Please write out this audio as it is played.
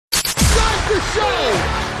the show.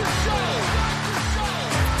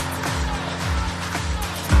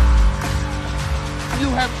 You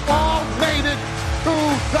have all made it to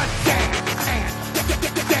the dance.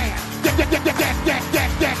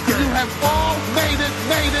 You have all made it.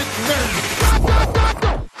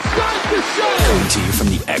 Start the show. Coming to you from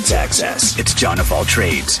the X-Axis, it's John of All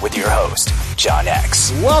Trades with your host, John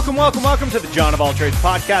X. Welcome to the John of All Trades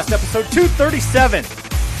podcast, episode 237.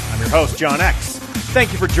 I'm your host, John X.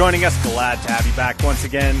 Thank you for joining us. Glad to have you back once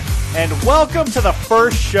again. And welcome to the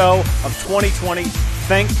first show of 2020.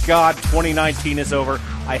 Thank God 2019 is over.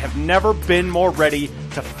 I have never been more ready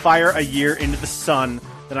to fire a year into the sun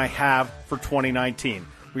than I have for 2019.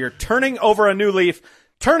 We are turning over a new leaf,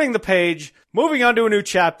 turning the page, moving on to a new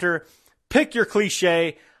chapter. Pick your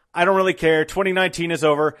cliche. I don't really care. 2019 is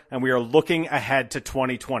over, and we are looking ahead to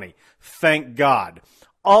 2020. Thank God.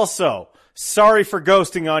 Also, sorry for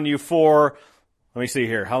ghosting on you for, let me see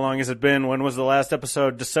here. How long has it been? When was the last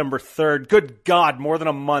episode? December 3rd. Good God, more than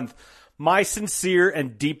a month. My sincere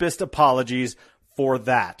and deepest apologies for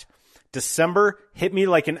that. December hit me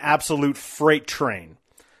like an absolute freight train.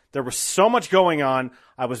 There was so much going on.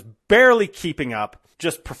 I was barely keeping up.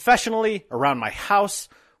 Just professionally, around my house.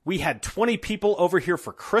 We had 20 people over here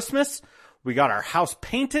for Christmas. We got our house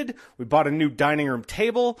painted. We bought a new dining room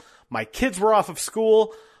table. My kids were off of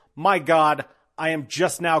school. My God, I am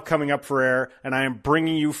just now coming up for air, and I am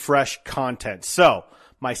bringing you fresh content. So,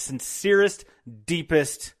 my sincerest,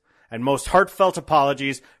 deepest, and most heartfelt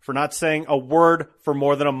apologies for not saying a word for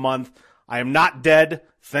more than a month. I am not dead,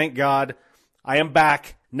 thank God. I am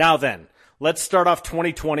back. Now then, let's start off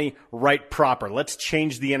 2020 right proper. Let's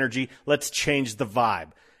change the energy. Let's change the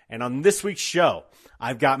vibe. And on this week's show,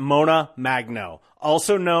 I've got Mona Magno,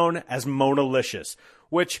 also known as Monalicious,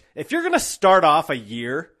 which, if you're going to start off a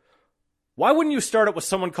year, why wouldn't you start it with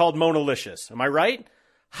someone called Monalicious? Am I right?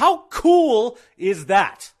 How cool is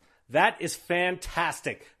that? That is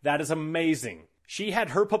fantastic. That is amazing. She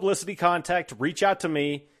had her publicity contact reach out to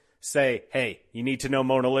me, say, hey, you need to know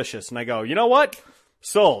Monalicious. And I go, you know what?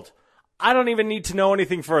 Sold. I don't even need to know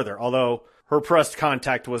anything further, although her press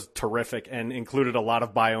contact was terrific and included a lot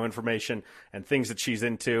of bio information and things that she's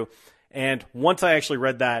into. And once I actually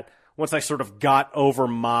read that, once I sort of got over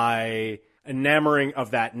my enamoring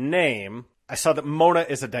of that name, I saw that Mona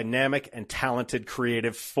is a dynamic and talented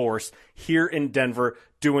creative force here in Denver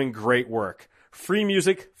doing great work. Free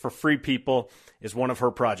Music for Free People is one of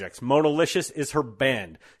her projects. Monalicious is her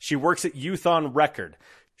band. She works at Youth on Record.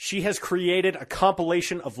 She has created a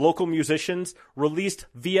compilation of local musicians released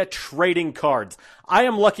via trading cards. I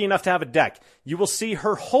am lucky enough to have a deck. You will see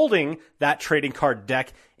her holding that trading card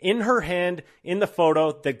deck in her hand in the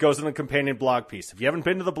photo that goes in the companion blog piece. If you haven't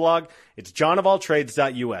been to the blog, it's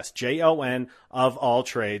johnofalltrades.us, Jon of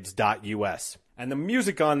alltrades.us. And the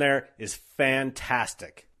music on there is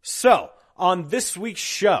fantastic. So, on this week's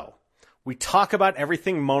show, we talk about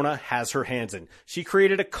everything Mona has her hands in. She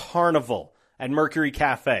created a carnival at Mercury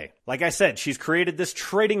Cafe. Like I said, she's created this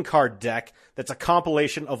trading card deck that's a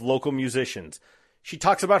compilation of local musicians. She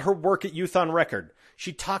talks about her work at Youth on Record.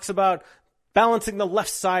 She talks about balancing the left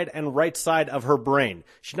side and right side of her brain.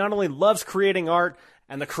 She not only loves creating art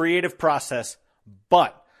and the creative process,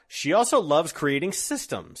 but she also loves creating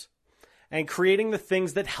systems and creating the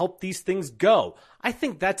things that help these things go. I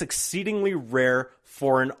think that's exceedingly rare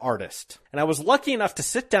for an artist. And I was lucky enough to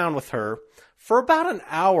sit down with her for about an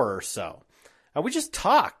hour or so. And we just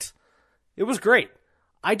talked. It was great.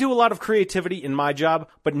 I do a lot of creativity in my job,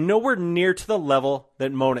 but nowhere near to the level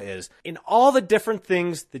that Mona is. In all the different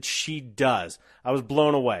things that she does, I was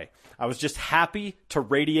blown away. I was just happy to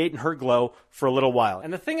radiate in her glow for a little while.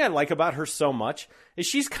 And the thing I like about her so much is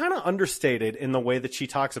she's kind of understated in the way that she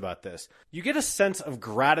talks about this. You get a sense of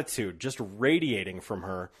gratitude just radiating from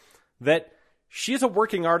her that she's a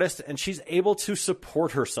working artist and she's able to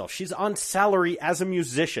support herself. She's on salary as a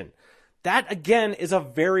musician. That, again, is a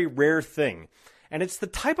very rare thing. And it's the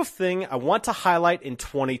type of thing I want to highlight in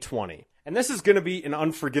 2020. And this is going to be an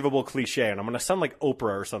unforgivable cliche, and I'm going to sound like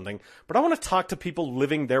Oprah or something, but I want to talk to people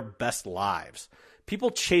living their best lives.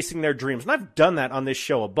 People chasing their dreams. And I've done that on this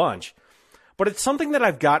show a bunch. But it's something that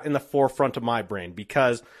I've got in the forefront of my brain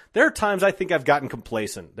because there are times I think I've gotten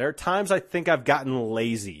complacent. There are times I think I've gotten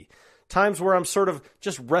lazy. Times where I'm sort of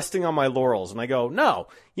just resting on my laurels. And I go, no,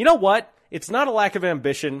 you know what? It's not a lack of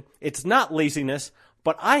ambition. It's not laziness.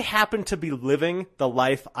 But I happen to be living the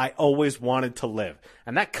life I always wanted to live.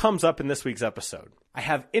 And that comes up in this week's episode. I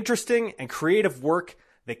have interesting and creative work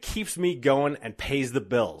that keeps me going and pays the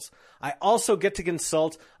bills. I also get to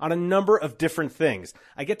consult on a number of different things.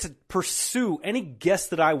 I get to pursue any guest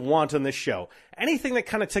that I want on this show. Anything that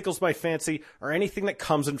kind of tickles my fancy or anything that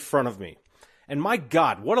comes in front of me. And my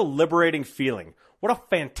God, what a liberating feeling. What a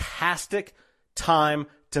fantastic time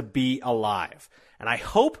to be alive. And I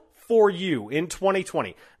hope for you in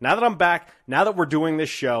 2020, now that I'm back, now that we're doing this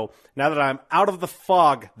show, now that I'm out of the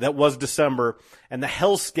fog that was December and the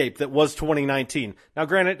hellscape that was 2019. Now,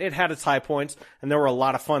 granted, it had its high points, and there were a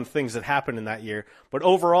lot of fun things that happened in that year. But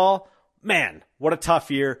overall, man, what a tough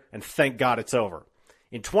year, and thank God it's over.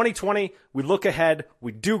 In 2020, we look ahead,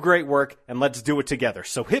 we do great work, and let's do it together.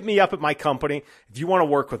 So hit me up at my company if you want to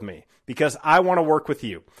work with me, because I want to work with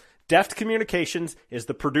you. Deft Communications is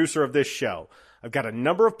the producer of this show. I've got a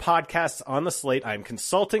number of podcasts on the slate. I'm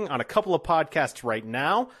consulting on a couple of podcasts right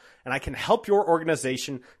now, and I can help your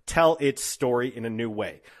organization tell its story in a new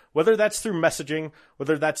way. Whether that's through messaging,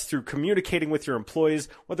 whether that's through communicating with your employees,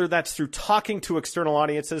 whether that's through talking to external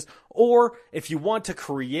audiences, or if you want to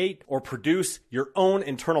create or produce your own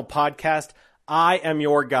internal podcast, I am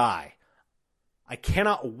your guy. I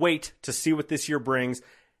cannot wait to see what this year brings,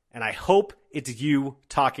 and I hope it's you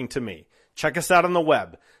talking to me. Check us out on the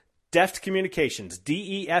web. Deft Communications,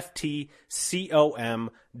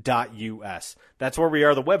 DEFTCOM.US. That's where we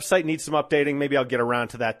are. The website needs some updating. Maybe I'll get around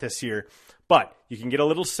to that this year. But you can get a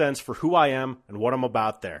little sense for who I am and what I'm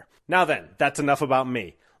about there. Now then, that's enough about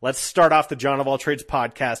me. Let's start off the John of All Trades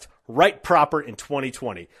podcast right proper in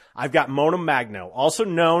 2020. I've got Mona Magno, also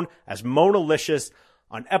known as Monalicious,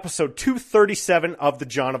 on episode 237 of the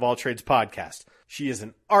John of All Trades podcast. She is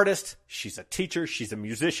an artist, she's a teacher, she's a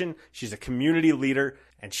musician, she's a community leader,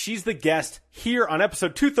 and she's the guest here on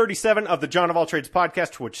episode 237 of the John of All Trades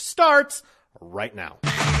podcast, which starts right now.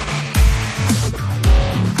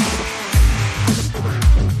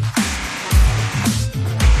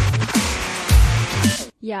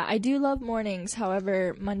 Yeah, I do love mornings.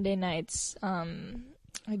 However, Monday nights, I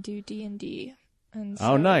do D&D. And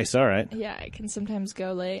so, oh, nice. All right. Yeah, I can sometimes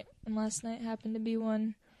go late, and last night happened to be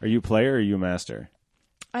one. Are you a player or are you a master?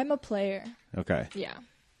 I'm a player. Okay. Yeah.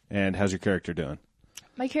 And how's your character doing?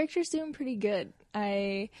 My character's doing pretty good.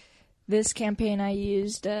 This campaign I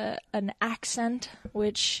used an accent,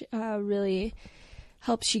 which really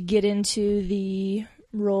helps you get into the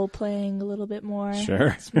role-playing a little bit more. Sure.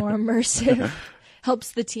 It's more immersive.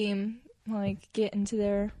 Helps the team get into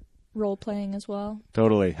their role-playing as well.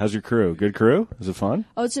 Totally. How's your crew? Good crew? Is it fun?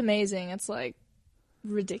 Oh, it's amazing. It's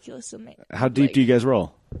ridiculous amazing. How deep do you guys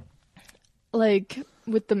roll?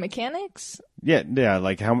 With the mechanics? Yeah.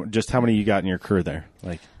 How many you got in your crew there?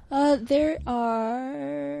 There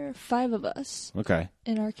are 5 of us. Okay.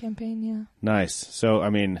 In our campaign, yeah. Nice. So,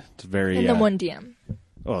 I mean, it's very... And then one DM.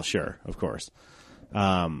 Well, sure, of course.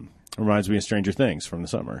 Reminds me of Stranger Things from the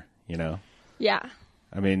summer, you know? Yeah.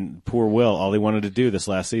 I mean, poor Will, all he wanted to do this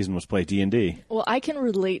last season was play D&D. Well, I can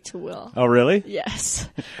relate to Will. Oh, really? Yes.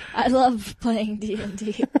 I love playing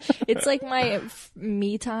D&D. It's like my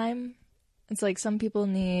me time. It's like some people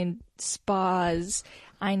need spas.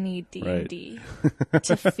 I need D&D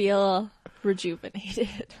to feel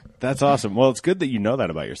rejuvenated. That's awesome. Well, it's good that you know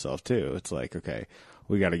that about yourself, too. It's like, okay,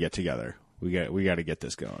 we got to get together. We got to get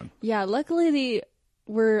this going. Yeah, luckily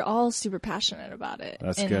we're all super passionate about it.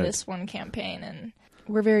 That's in good. This one campaign, and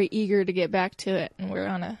we're very eager to get back to it, and we're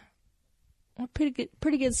on a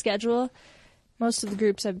pretty good schedule. Most of the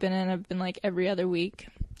groups I've been in have been every other week,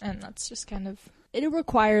 and that's just kind of... It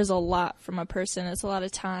requires a lot from a person. It's a lot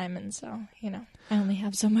of time, and so, I only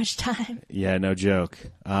have so much time. Yeah, no joke.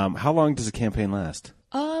 How long does a campaign last?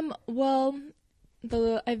 Well,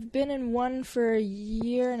 I've been in one for a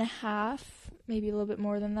year and a half, maybe a little bit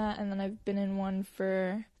more than that, and then I've been in one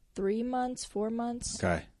for 3 months, 4 months.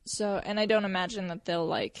 Okay. So, and I don't imagine that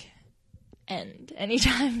they'll end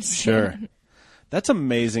anytime soon. Sure. That's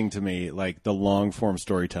amazing to me, the long form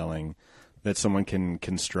storytelling that someone can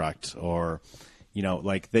construct, or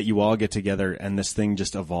that you all get together and this thing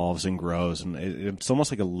just evolves and grows, and it's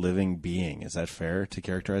almost like a living being. Is that fair to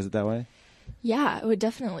characterize it that way? Yeah, I would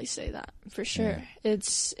definitely say that, for sure. Yeah.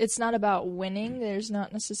 It's not about winning. There's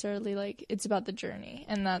not necessarily, it's about the journey,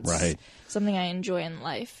 and that's right. Something I enjoy in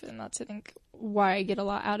life, and that's, I think, why I get a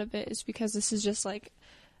lot out of it, is because this is just, an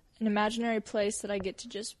imaginary place that I get to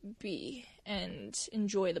just be and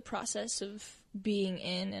enjoy the process of being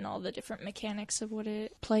in and all the different mechanics of what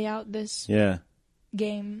it play out this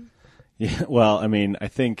game. Yeah, well, I mean, I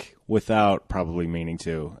think without probably meaning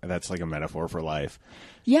to, that's like a metaphor for life.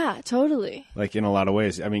 Yeah, totally. In a lot of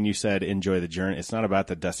ways. I mean, you said enjoy the journey. It's not about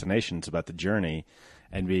the destination. It's about the journey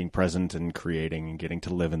and being present and creating and getting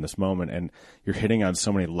to live in this moment. And you're hitting on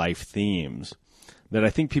so many life themes that I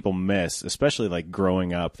think people miss, especially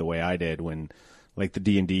growing up the way I did when the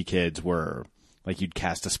D&D kids were you'd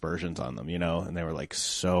cast aspersions on them, and they were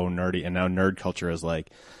so nerdy. And now nerd culture is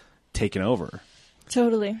taken over.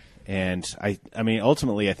 Totally. And I mean,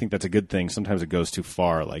 ultimately, I think that's a good thing. Sometimes it goes too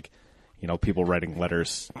far, like, you know, people writing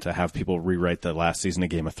letters to have people rewrite the last season of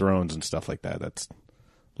Game of Thrones and stuff like that. That's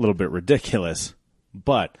a little bit ridiculous.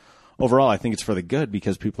 But overall, I think it's for the good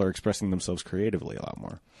because people are expressing themselves creatively a lot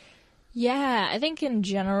more. Yeah, I think in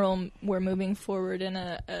general we're moving forward in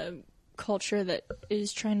a culture that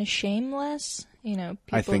is trying to shame less. You know,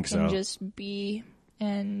 people I think can so. just be,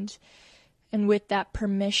 and with that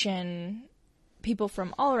permission, people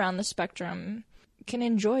from all around the spectrum can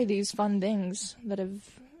enjoy these fun things that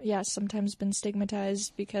have, sometimes been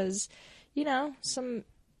stigmatized because, you know, some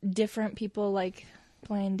different people like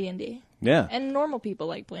playing D&D. Yeah. And normal people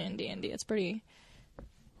like playing D&D.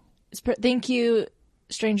 Thank you,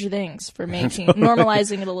 Stranger Things, for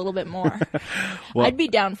normalizing it a little bit more. Well, I'd be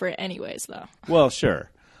down for it anyways, though. Well, sure.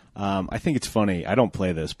 I think it's funny. I don't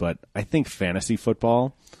play this, but I think fantasy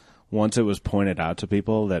football, once it was pointed out to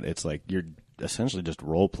people that it's like you're essentially just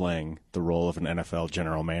role-playing the role of an NFL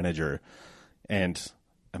general manager. And,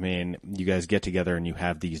 I mean, you guys get together and you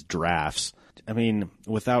have these drafts. I mean,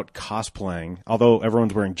 without cosplaying, although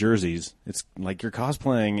everyone's wearing jerseys, it's like you're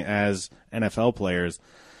cosplaying as NFL players.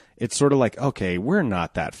 It's sort of like, okay, we're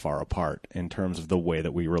not that far apart in terms of the way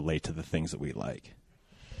that we relate to the things that we like.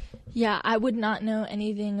 Yeah, I would not know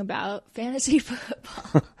anything about fantasy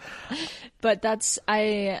football. But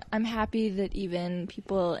I'm happy that even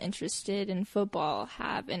people interested in football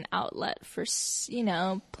have an outlet for, you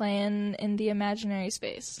know, playing in the imaginary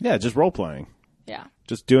space. Yeah, just role-playing. Yeah.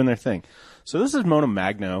 Just doing their thing. So this is Mona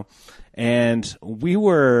Magno, and we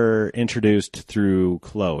were introduced through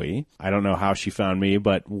Chloe. I don't know how she found me,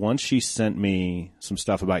 but once she sent me some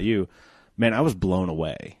stuff about you, man, I was blown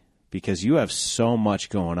away because you have so much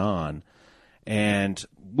going on. And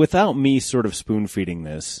without me sort of spoon-feeding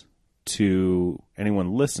this to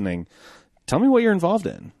anyone listening, tell me what you're involved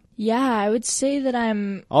in. Yeah, I would say that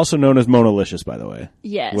I'm... Also known as Monalicious, by the way.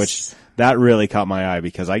 Yes. Which, that really caught my eye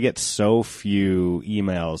because I get so few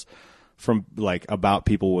emails from, like, about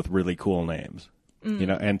people with really cool names. You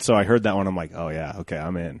know, and so I heard that one, I'm like, oh yeah, okay,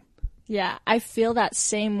 I'm in. Yeah, I feel that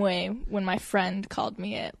same way when my friend called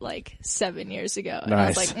me it, like, 7 years ago. And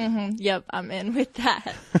Nice. I was like, yep, I'm in with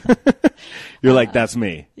that. You're like, that's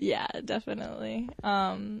me. Yeah, definitely.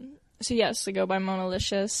 So yes, I go by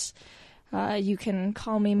Monalicious. You can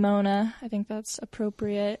call me Mona. I think that's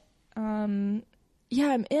appropriate. I'm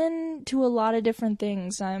into a lot of different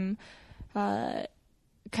things. I'm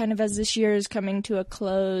kind of, as this year is coming to a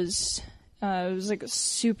close, it was like a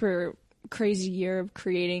super crazy year of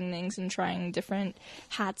creating things and trying different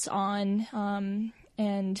hats on,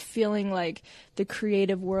 and feeling like the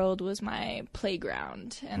creative world was my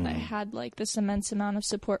playground. And I had like this immense amount of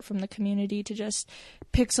support from the community to just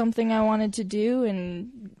pick something I wanted to do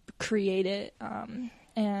and create it.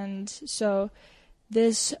 And so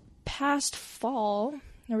this past fall,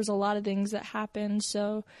 there was a lot of things that happened.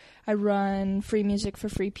 So I run Free Music for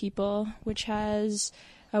Free People, which has,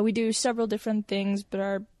 we do several different things, but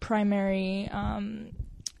our primary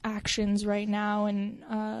actions right now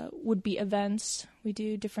would be events. We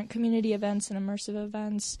do different community events and immersive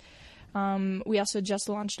events. We also just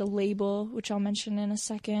launched a label, which I'll mention in a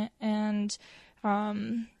second. And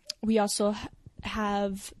we also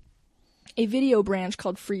have a video branch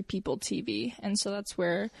called Free People TV, and so that's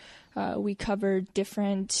where we cover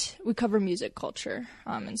music culture,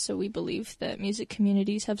 and so we believe that music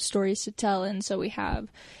communities have stories to tell, and so we have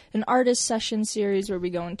an artist session series where we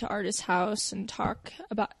go into artist house and talk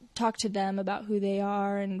to them about who they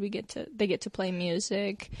are, and they get to play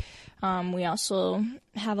music. We also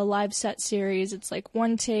have a live set series. It's like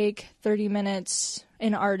one take, 30 minutes,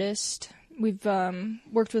 an artist. We've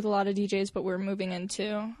worked with a lot of DJs, but we're moving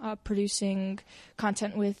into producing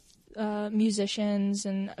content with musicians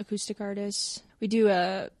and acoustic artists. We do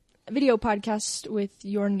a video podcast with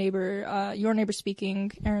Your Neighbor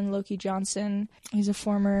Speaking, Aaron Loki Johnson. He's a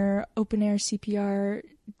former open air CPR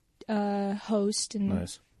host and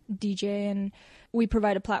Nice. DJ, and we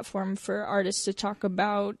provide a platform for artists to talk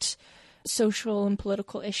about social and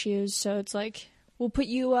political issues. So it's like, we'll put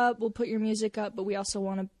you up, we'll put your music up, but we also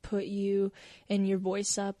want to put you and your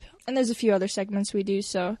voice up. And there's a few other segments we do,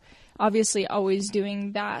 so obviously always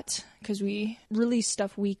doing that because we release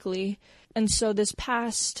stuff weekly. And so this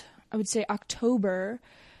past, I would say October,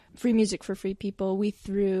 Free Music for Free People, we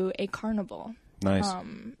threw a carnival. Nice.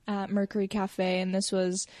 At Mercury Cafe, and this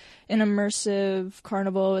was an immersive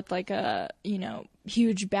carnival with like a,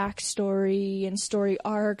 huge backstory and story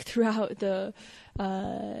arc throughout the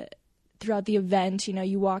event.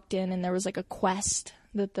 You walked in and there was like a quest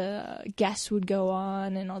that the guests would go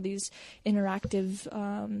on and all these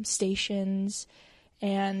interactive stations.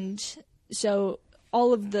 And so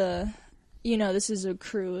all of the, this is a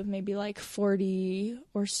crew of maybe like 40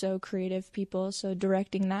 or so creative people. So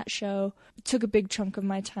directing that show took a big chunk of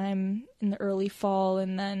my time in the early fall.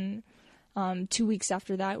 And then 2 weeks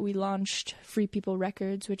after that, we launched Free People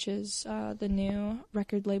Records, which is the new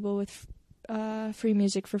record label with free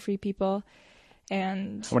music for free people.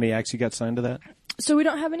 And How many acts you got signed to that? so we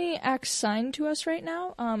don't have any acts signed to us right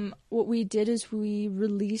now. What we did is we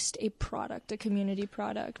released a community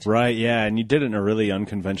product. Right, yeah, and you did it in a really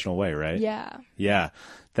unconventional way, right? Yeah. Yeah.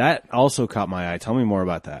 That also caught my eye. Tell me more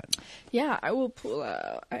about that. Yeah, I will pull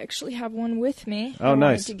out. I actually have one with me. Oh, I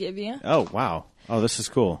nice. wanted to give you. Oh, wow. Oh, this is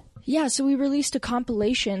cool. Yeah, so we released a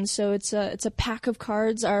compilation. So it's a pack of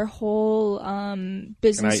cards. Our whole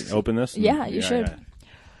business. Can I open this? Yeah, you should.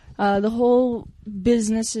 Yeah. The whole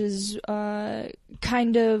business is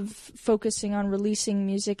kind of focusing on releasing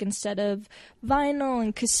music instead of vinyl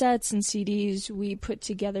and cassettes and CDs. We put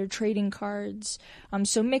together trading cards.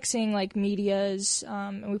 So mixing like medias,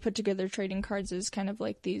 and we put together trading cards as kind of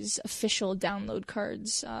like these official download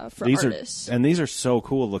cards for artists. These are so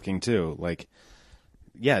cool looking too. Like,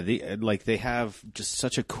 yeah, they have just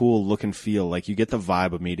such a cool look and feel. Like you get the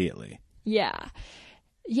vibe immediately. Yeah.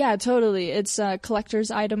 Yeah, totally. It's a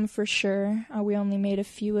collector's item for sure. We only made a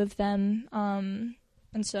few of them. And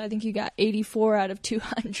so I think you got 84 out of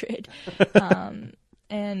 200.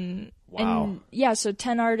 And Wow. And yeah, so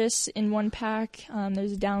 10 artists in one pack.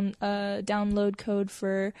 There's a download code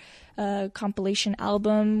for a compilation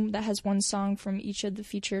album that has one song from each of the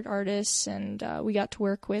featured artists. And we got to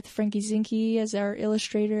work with Frankie Zinke as our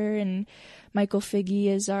illustrator and Michael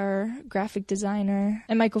Figge as our graphic designer.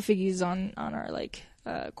 And Michael Figge is on our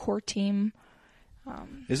core team.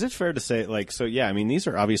 Is it fair to say, I mean, these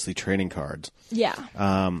are obviously trading cards. Yeah.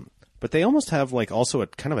 But they almost have also a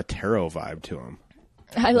kind of a tarot vibe to them.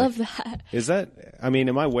 I love that. Is that, I mean,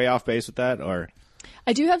 am I way off base with that, or?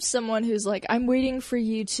 I do have someone who's like, I'm waiting for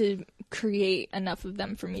you to create enough of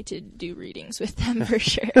them for me to do readings with them for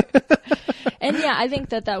sure. And yeah, I think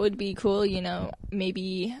that would be cool,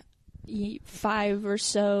 maybe 5 or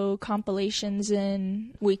so compilations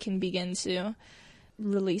in, we can begin to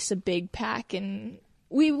release a big pack. And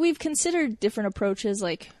we've considered different approaches,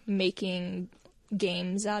 like making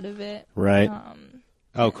games out of it. Right.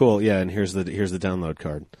 Oh, cool. Yeah, and here's the download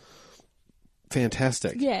card.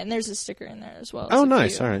 Fantastic. Yeah, and there's a sticker in there as well. Oh, so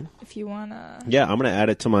nice. All right. If you want to... Yeah, I'm going to add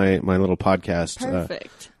it to my little podcast.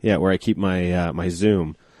 Perfect. Where I keep my my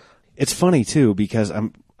Zoom. It's funny, too, because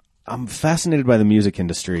I'm fascinated by the music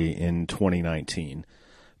industry in 2019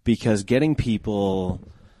 because getting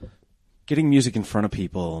music in front of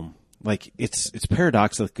people, it's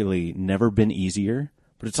paradoxically never been easier,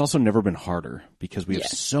 but it's also never been harder because we have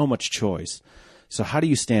so much choice. So how do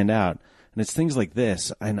you stand out? And it's things like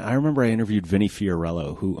this. And I remember I interviewed Vinny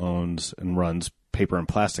Fiorello, who owns and runs Paper and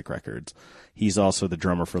Plastic Records. He's also the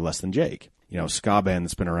drummer for Less Than Jake, ska band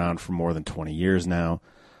that's been around for more than 20 years now.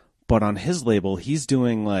 But on his label, he's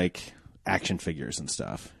doing action figures and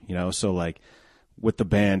stuff, so with the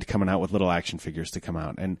band coming out with little action figures to come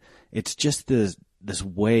out. And it's just this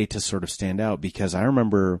way to sort of stand out because I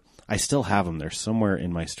remember I still have them. They're somewhere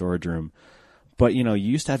in my storage room. But, you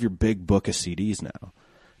used to have your big book of CDs now.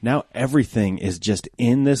 Now everything is just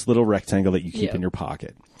in this little rectangle that you keep in your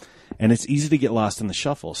pocket. And it's easy to get lost in the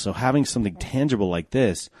shuffle. So having something tangible like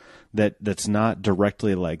this that's not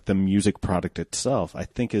directly like the music product itself, I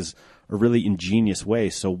think is a really ingenious way.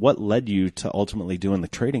 So what led you to ultimately doing the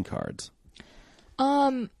trading cards?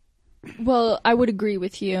 Well, I would agree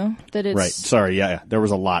with you that it's... Right. Sorry. Yeah. There was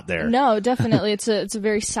a lot there. No, definitely. It's a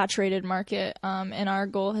very saturated market. And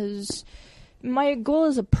my goal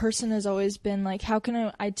as a person has always been how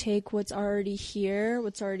can I take what's already here,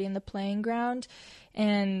 what's already in the playing ground,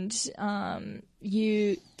 and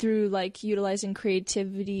you through utilizing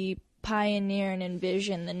creativity, pioneer and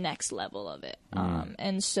envision the next level of it.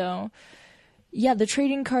 And so, yeah, the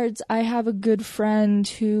trading cards. I have a good friend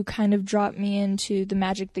who kind of dropped me into the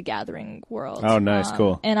Magic the Gathering world. Oh, nice,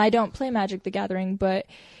 cool. And I don't play Magic the Gathering, but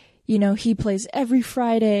he plays every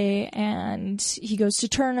Friday and he goes to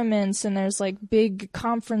tournaments and there's big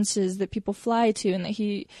conferences that people fly to and that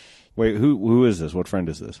he... Wait, who is this? What friend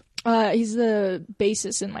is this? He's the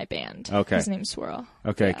bassist in my band. Okay. His name's Swirl.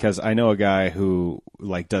 Okay, because I know a guy who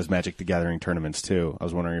does Magic the Gathering tournaments too. I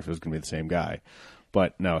was wondering if it was going to be the same guy.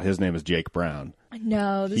 But no, his name is Jake Brown.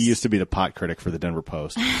 No, he used to be the pot critic for the Denver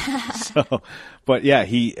Post. But yeah,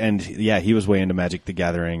 he was way into Magic the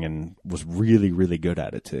Gathering and was really, really good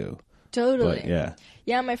at it too. Totally. But,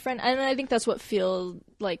 yeah, my friend, and I think that's what feels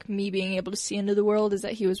like me being able to see into the world is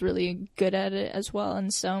that he was really good at it as well.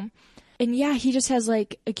 And so yeah, he just has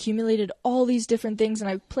like accumulated all these different things, and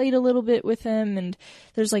I've played a little bit with him, and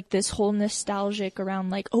there's like this whole nostalgic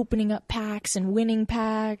around like opening up packs and winning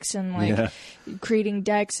packs and like creating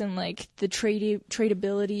decks and like the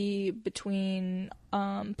tradability between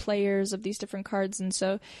players of these different cards. And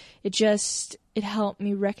so it helped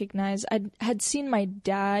me recognize. I had seen my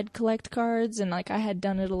dad collect cards, and like I had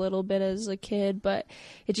done it a little bit as a kid, but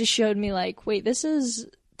it just showed me like, wait, this is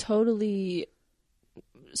totally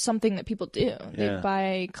something that people do. They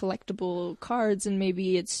buy collectible cards, and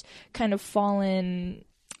maybe it's kind of fallen,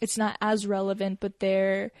 it's not as relevant, but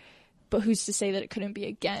who's to say that it couldn't be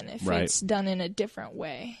again if it's done in a different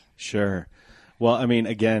way. Sure. Well, I mean,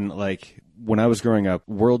 again, like when I was growing up,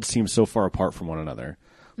 worlds seemed so far apart from one another.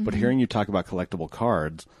 But hearing you talk about collectible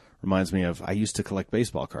cards reminds me of, I used to collect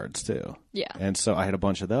baseball cards too. Yeah. And so I had a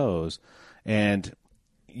bunch of those. And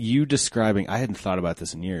you describing, I hadn't thought about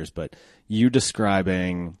this in years, but you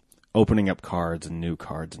describing opening up cards and new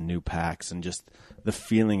packs and just the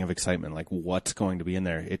feeling of excitement, like what's going to be in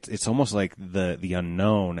there. It's almost like the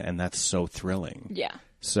unknown, and that's so thrilling. Yeah.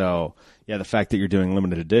 So, yeah, the fact that you're doing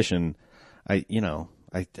limited edition, I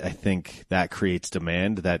think that creates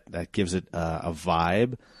demand, that gives it a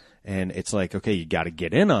vibe, and it's like, okay, you got to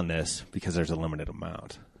get in on this because there's a limited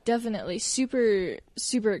amount. Definitely. Super,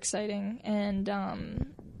 super exciting. And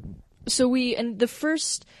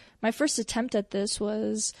my first attempt at this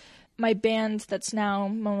was my band that's now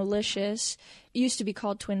Monolicious. It used to be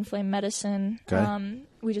called Twin Flame Medicine. Okay.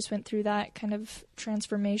 We just went through that kind of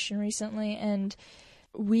transformation recently, and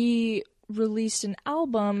we released an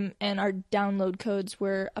album, and our download codes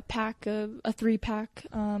were a 3-pack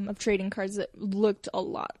of trading cards that looked a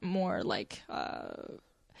lot more like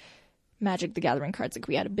Magic the Gathering cards. Like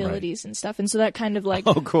we had abilities and stuff, and so that kind of like,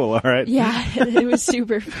 oh cool, all right, yeah, it was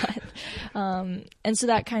super fun. And so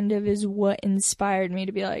that kind of is what inspired me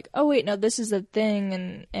to be like, oh wait, no, this is a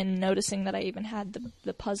thing, and noticing that I even had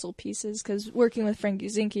the puzzle pieces, because working with Frankie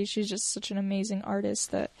Zinke, she's just such an amazing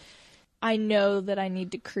artist that I know that I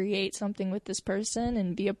need to create something with this person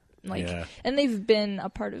and be and they've been a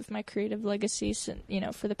part of my creative legacy since,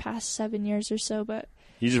 for the past 7 years or so, but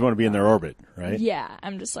you just want to be in their orbit, right? Yeah,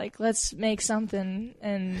 I'm just like, let's make something.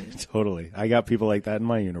 And totally. I got people like that in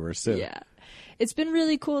my universe too. Yeah. It's been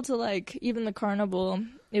really cool to like, even the carnival,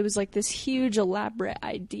 it was like this huge elaborate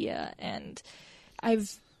idea, and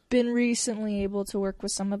I've been recently able to work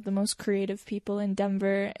with some of the most creative people in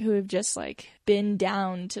Denver who have just like been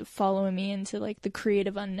down to follow me into like the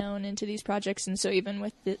creative unknown into these projects. And so even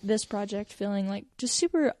with this project, feeling like just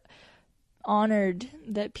super honored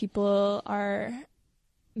that people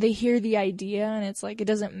they hear the idea, and it's like, it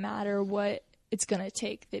doesn't matter what it's going to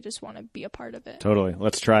take. They just want to be a part of it. Totally.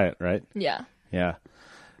 Let's try it, right? Yeah. Yeah.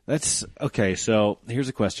 That's okay. So here's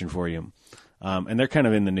a question for you. And they're kind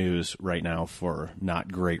of in the news right now for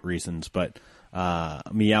not great reasons, but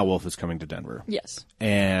Meow Wolf is coming to Denver. Yes.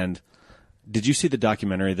 And did you see the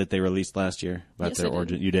documentary that they released last year about their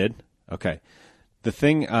origin? You did? Okay. The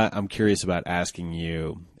thing I'm curious about asking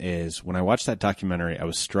you is, when I watched that documentary, I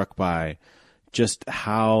was struck by just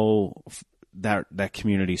how that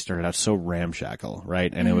community started out so ramshackle,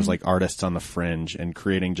 right? And it was like artists on the fringe and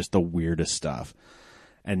creating just the weirdest stuff.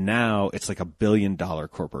 And now it's like $1 billion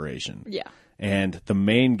corporation. Yeah. And the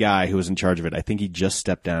main guy who was in charge of it, I think he just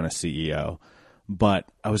stepped down as CEO. But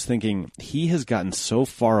I was thinking, he has gotten so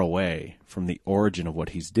far away from the origin of what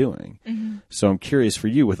he's doing. Mm-hmm. So I'm curious for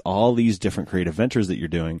you, with all these different creative ventures that you're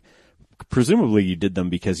doing, presumably you did them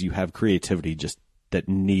because you have creativity just that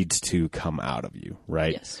needs to come out of you,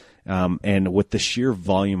 right? Yes. And with the sheer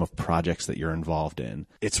volume of projects that you're involved in,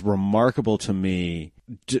 it's remarkable to me,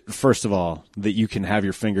 first of all, that you can have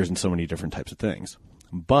your fingers in so many different types of things.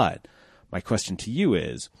 But my question to you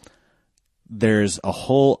is, there's a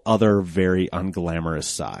whole other very unglamorous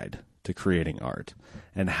side to creating art.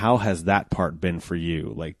 And how has that part been for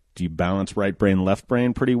you? Like, do you balance right brain, left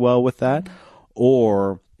brain pretty well with that?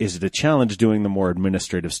 Or is it a challenge doing the more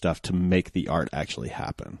administrative stuff to make the art actually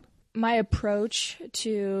happen? My approach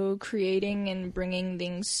to creating and bringing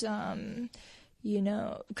things,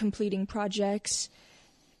 completing projects,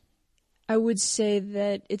 I would say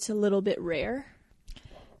that it's a little bit rare.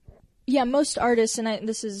 Yeah, most artists, and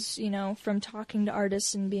this is, from talking to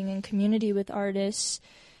artists and being in community with artists,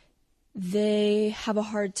 they have a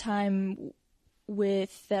hard time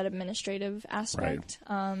with that administrative aspect.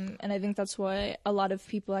 Right. And I think that's why a lot of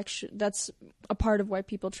people that's a part of why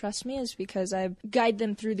people trust me, is because I guide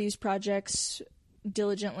them through these projects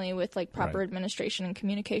diligently with like proper administration and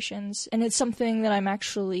communications. And it's something that I'm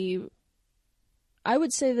actually, I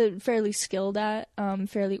would say, that fairly skilled at,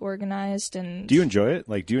 fairly organized. And do you enjoy it?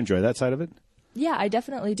 Like, do you enjoy that side of it? Yeah, I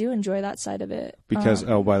definitely do enjoy that side of it. Because,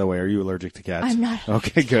 oh, by the way, are you allergic to cats? I'm not.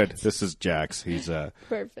 Okay, good. This is Jax. He's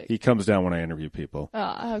Perfect. He comes down when I interview people. Oh,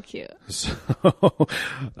 how cute. So,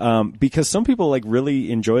 because some people like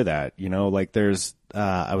really enjoy that, you know, like there's,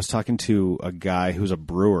 I was talking to a guy who's a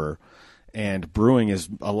brewer, and brewing is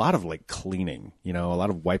a lot of like cleaning, you know, a lot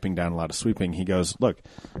of wiping down, a lot of sweeping. He goes, look,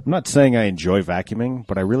 I'm not saying I enjoy vacuuming,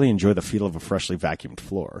 but I really enjoy the feel of a freshly vacuumed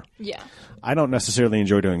floor. Yeah. I don't necessarily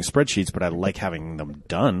enjoy doing spreadsheets, but I like having them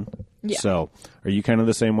done. Yeah. So are you kind of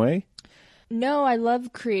the same way? No, I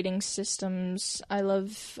love creating systems. I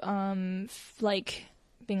love, like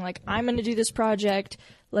being like, I'm going to do this project.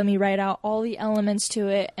 Let me write out all the elements to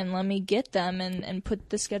it and let me get them and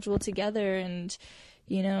put the schedule together and,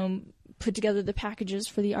 you know, put together the packages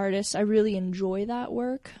for the artists. I really enjoy that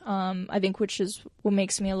work. I think which is what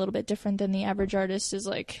makes me a little bit different than the average artist is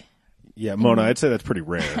like. Yeah, Mona, I'd say that's pretty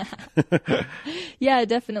rare. Yeah,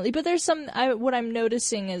 definitely. But there's what I'm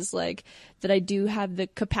noticing is like that I do have the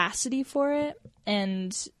capacity for it.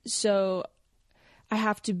 And so I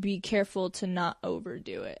have to be careful to not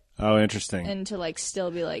overdo it. Oh, interesting. And to like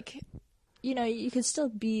still be like, you know, you can still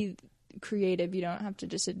be creative. You don't have to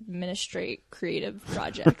just administrate creative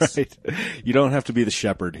projects. Right. You don't have to be the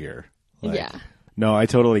shepherd here. Like, yeah. No, I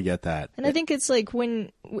totally get that. And I think it's like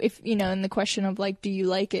if, you know, in the question of like, do you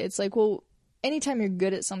like it? It's like, well, anytime you're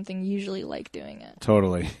good at something, you usually like doing it.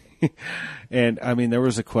 Totally. And I mean, there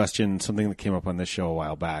was a question, something that came up on this show a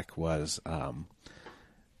while back was,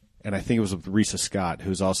 and I think it was with Risa Scott,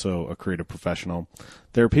 who's also a creative professional.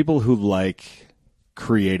 There are people who like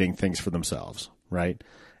creating things for themselves, right?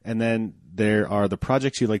 And then there are the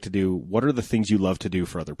projects you like to do. What are the things you love to do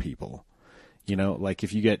for other people? You know, like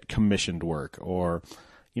if you get commissioned work or,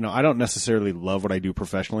 you know, I don't necessarily love what I do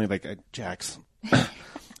professionally. Like Jax,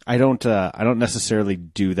 I don't necessarily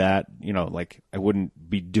do that. You know, like I wouldn't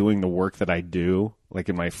be doing the work that I do like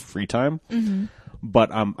in my free time,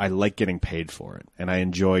 but I like getting paid for it and I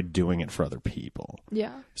enjoy doing it for other people.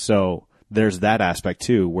 Yeah. So there's that aspect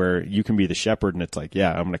too, where you can be the shepherd and it's like,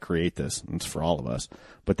 yeah, I'm going to create this and it's for all of us.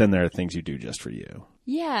 But then there are things you do just for you.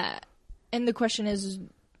 Yeah. And the question is,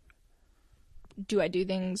 do I do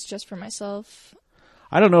things just for myself?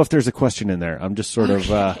 I don't know if there's a question in there. I'm just sort of,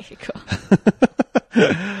 Cool.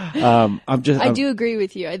 I do agree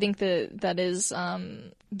with you. I think that is,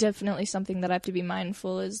 definitely something that I have to be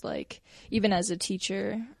mindful is like, even as a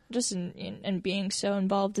teacher, just in being so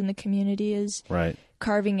involved in the community is right.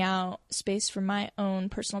 Carving out space for my own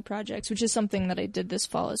personal projects, which is something that I did this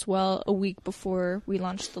fall as well. A week before we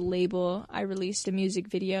launched the label, I released a music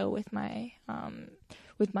video with my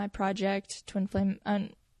project, Twin Flame,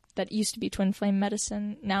 that used to be Twin Flame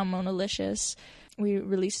Medicine, now Monalicious. We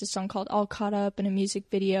released a song called All Caught Up in a music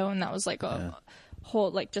video, and that was like a whole,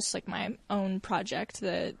 like just like my own project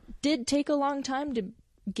that did take a long time to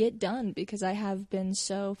get done because I have been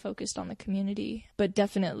so focused on the community. But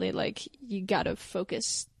definitely, like, you gotta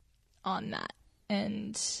focus on that.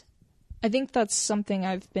 And I think that's something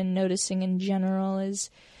I've been noticing in general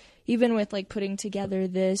is even with like putting together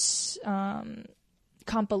this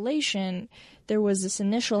compilation, there was this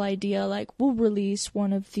initial idea like we'll release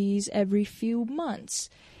one of these every few months.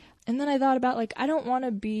 And then I thought about like I don't want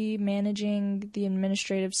to be managing the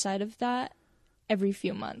administrative side of that every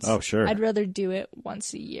few months. Oh, sure. I'd rather do it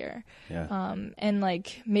once a year. Yeah. And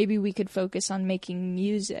like maybe we could focus on making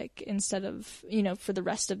music instead of, you know, for the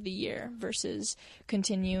rest of the year versus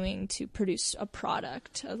continuing to produce a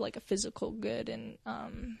product of like a physical good. And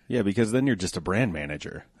yeah, because then you're just a brand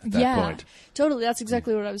manager at that point. Totally. That's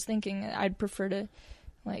exactly what I was thinking. I'd prefer to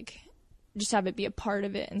like just have it be a part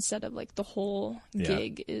of it instead of like the whole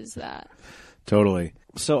gig is that. Totally.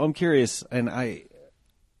 So I'm curious, and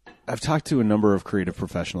I've talked to a number of creative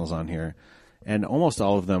professionals on here, and almost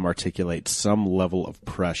all of them articulate some level of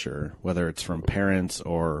pressure, whether it's from parents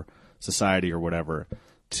or society or whatever,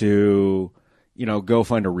 to, you know, go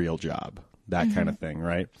find a real job, that kind of thing,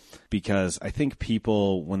 right? Because I think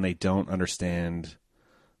people, when they don't understand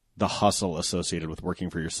the hustle associated with working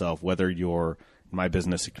for yourself, whether you're in my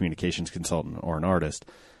business, a communications consultant or an artist,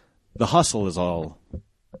 the hustle is all,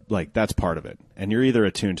 like, that's part of it. And you're either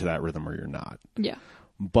attuned to that rhythm or you're not. Yeah.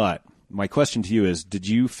 But my question to you is, did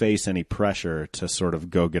you face any pressure to sort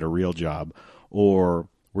of go get a real job, or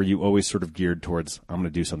were you always sort of geared towards, I'm going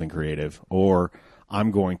to do something creative, or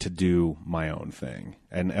I'm going to do my own thing?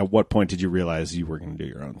 And at what point did you realize you were going to do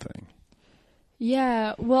your own thing?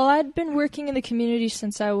 Yeah, well, I'd been working in the community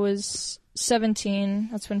since I was 17.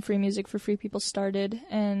 That's when Free Music for Free People started.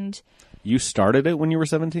 And you started it when you were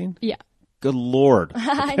 17? Yeah. Good Lord.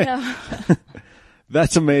 I know.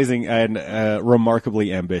 That's amazing and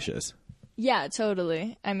remarkably ambitious. Yeah,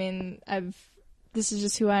 totally. I mean, this is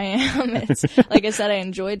just who I am. It's, like I said, I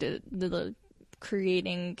enjoyed the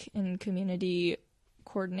creating and community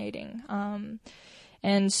coordinating.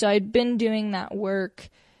 And so I'd been doing that work,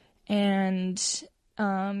 and,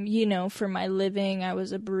 for my living, I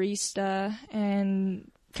was a barista, and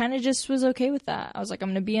kind of just was okay with that. I was like, I'm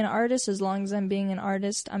going to be an artist. As long as I'm being an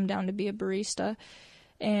artist, I'm down to be a barista.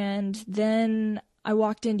 And then I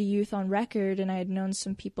walked into Youth on Record, and I had known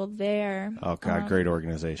some people there. Oh, God, great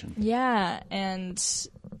organization. Yeah, and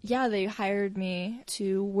they hired me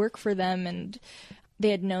to work for them, and they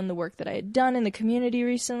had known the work that I had done in the community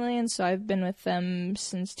recently, and so I've been with them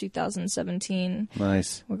since 2017.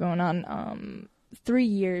 Nice. We're going on 3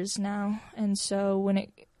 years now, and so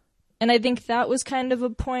and I think that was kind of a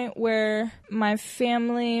point where my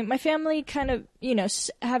family kind of,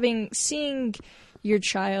 seeing your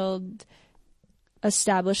child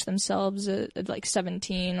establish themselves at like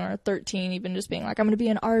 17 or 13, even just being like, I'm going to be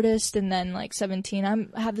an artist, and then like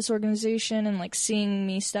 17, I have this organization, and like seeing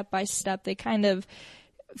me step by step, they kind of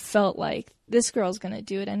felt like this girl's going to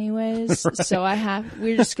do it anyways. Right. So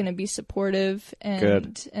we're just going to be supportive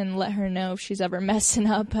and let her know if she's ever messing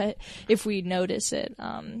up, but if we notice it.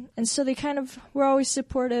 And so they kind of were always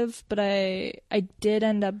supportive, but I did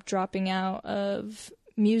end up dropping out of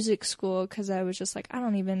music school because I was just like, I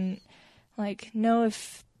don't even know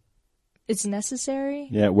if it's necessary.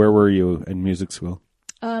 Yeah, where were you in music school?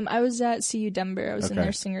 I was at CU Denver. I was in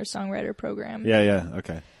their singer-songwriter program. Yeah,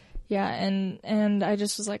 okay. Yeah, and I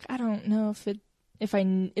just was like, I don't know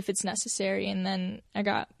if it's necessary. And then I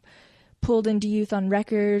got pulled into Youth on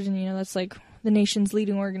Record, and that's like the nation's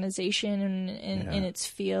leading organization in its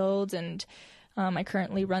field. And I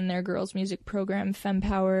currently run their girls' music program,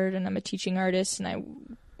 Fempowered, and I'm a teaching artist, and I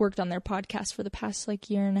worked on their podcast for the past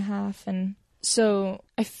year and a half. And so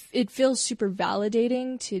it feels super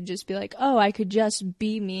validating to just be like, oh, I could just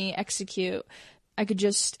be me, execute. I could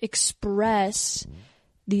just express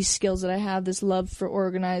these skills that I have, this love for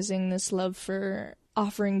organizing, this love for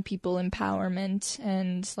offering people empowerment,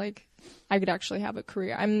 and I could actually have a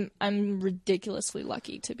career. I'm ridiculously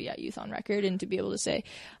lucky to be at Youth on Record and to be able to say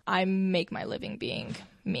I make my living being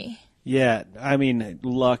me. Yeah, I mean,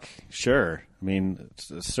 luck, sure. I mean,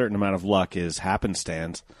 a certain amount of luck is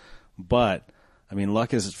happenstance, but I mean,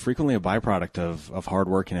 luck is frequently a byproduct of hard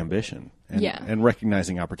work and ambition and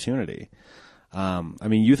recognizing opportunity. I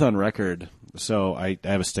mean, Youth on Record, so I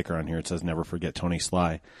have a sticker on here. It says, Never Forget Tony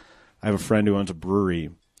Sly. I have a friend who owns a brewery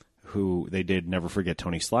who they did Never Forget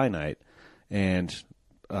Tony Sly night, and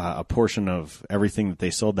a portion of everything that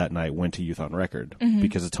they sold that night went to Youth on Record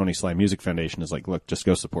because the Tony Sly Music Foundation is like, look, just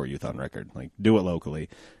go support Youth on Record. Do it locally.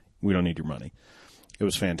 We don't need your money. It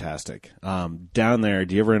was fantastic. Down there,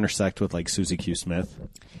 do you ever intersect with Susie Q. Smith?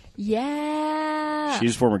 Yeah.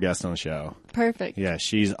 She's a former guest on the show. Perfect. Yeah,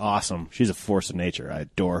 she's awesome. She's a force of nature. I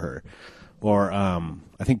adore her. Or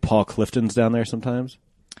I think Paul Clifton's down there sometimes.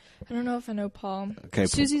 I don't know if I know Paul. Okay,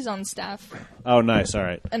 Susie's on staff. Oh, nice. All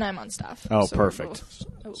right. And I'm on staff. Oh, so perfect.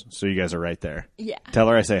 So you guys are right there. Yeah. Tell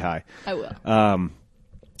her I say hi. I will.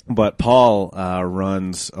 But Paul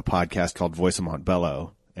runs a podcast called Voice of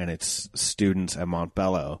Montbello, and it's students at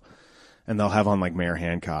Montbello. And they'll have on Mayor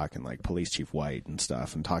Hancock and Police Chief White and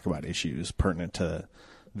stuff, and talk about issues pertinent to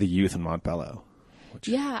the youth in Montbello.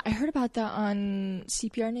 Yeah, I heard about that on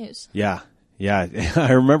CPR News. Yeah.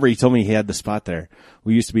 I remember he told me he had the spot there.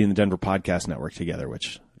 We used to be in the Denver Podcast Network together,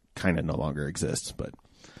 which kind of no longer exists. But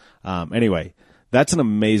anyway, that's an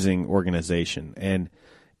amazing organization. And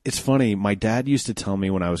it's funny, my dad used to tell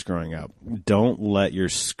me when I was growing up, don't let your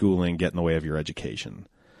schooling get in the way of your education.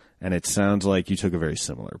 And it sounds like you took a very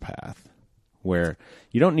similar path, where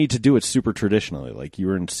you don't need to do it super traditionally. You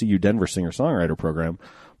were in CU Denver singer-songwriter program,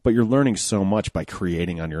 but you're learning so much by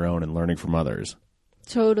creating on your own and learning from others.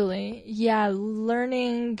 Totally. Yeah,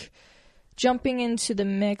 jumping into the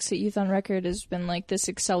mix at Youth on Record has been this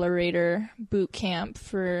accelerator boot camp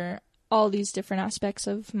for all these different aspects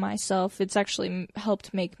of myself. It's actually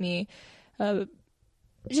helped make me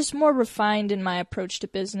just more refined in my approach to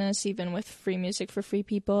business, even with free music for free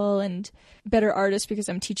people, and better artist because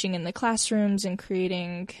I'm teaching in the classrooms and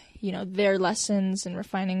creating, their lessons and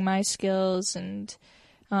refining my skills. And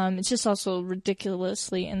it's just also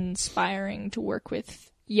ridiculously inspiring to work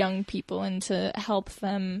with young people and to help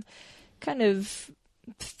them kind of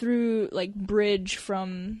through bridge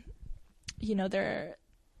from, their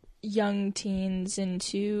young teens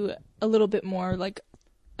into a little bit more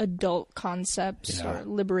adult concepts or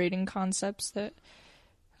liberating concepts that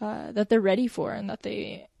they're ready for, and that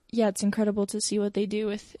it's incredible to see what they do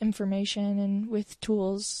with information and with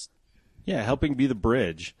tools. Yeah, helping be the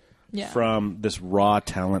bridge from this raw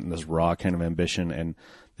talent and this raw kind of ambition and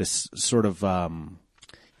this sort of,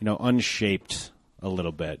 unshaped a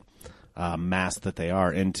little bit, mass that they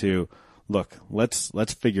are into, look,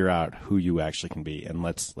 let's figure out who you actually can be, and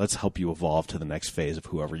let's help you evolve to the next phase of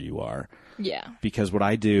whoever you are. Yeah. Because what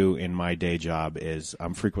I do in my day job is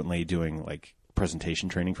I'm frequently doing like presentation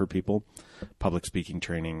training for people, public speaking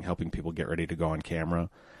training, helping people get ready to go on camera.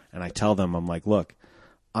 And I tell them, I'm like, look,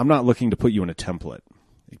 I'm not looking to put you in a template,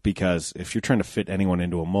 because if you're trying to fit anyone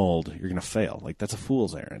into a mold, you're going to fail. Like, that's a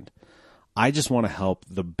fool's errand. I just want to help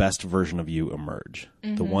the best version of you emerge,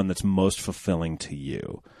 the one that's most fulfilling to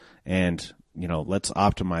you. And, let's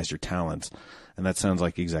optimize your talents. And that sounds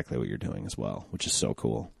like exactly what you're doing as well, which is so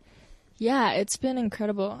cool. Yeah, it's been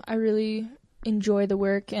incredible. I really enjoy the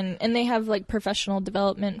work, and they have like professional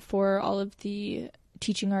development for all of the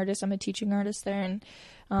teaching artists. I'm a teaching artist there,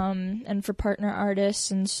 and for partner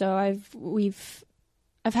artists, and so I've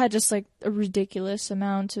had just like a ridiculous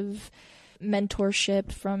amount of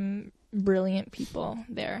mentorship from brilliant people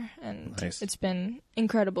there, and Nice. It's been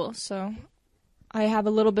incredible. So I have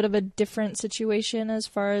a little bit of a different situation as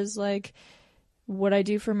far as like what I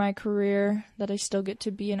do for my career, that I still get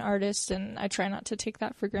to be an artist, and I try not to take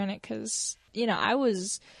that for granted, because I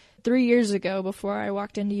was 3 years ago, before I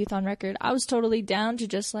walked into Youth on Record, I was totally down to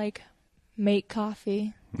just like make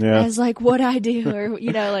coffee as like what I do, or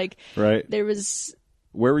like Right. there was.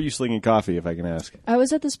 Where were you slinging coffee, if I can ask? I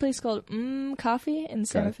was at this place called Coffee in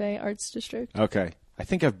Santa Fe Arts District. Okay. I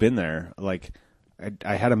think I've been there. Like,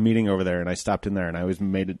 I had a meeting over there, and I stopped in there, and I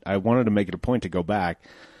wanted to make it a point to go back,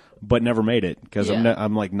 but never made it, because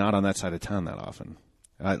I'm like not on that side of town that often.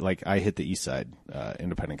 I hit the east side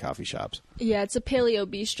independent coffee shops. Yeah, it's a paleo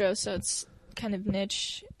bistro, so it's kind of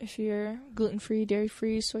niche if you're gluten-free,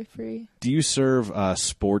 dairy-free, soy-free. Do you serve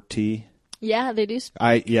sport tea? Yeah, they do.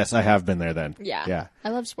 Yes, I have been there then. Yeah. I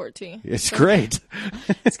love sport tea. It's great.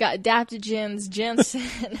 It's got adaptogens, ginseng.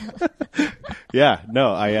 Yeah,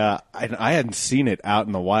 no, I hadn't seen it out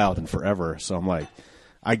in the wild in forever, so I'm like,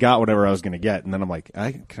 I got whatever I was going to get, and then I'm like,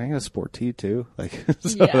 can I get a sport tea too? Like,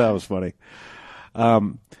 so Yeah. that was funny.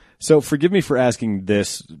 So forgive me for asking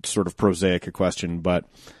this sort of prosaic a question, but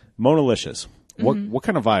Monalicious, what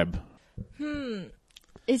kind of vibe?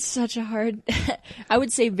 It's such a hard. I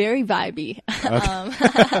would say very vibey.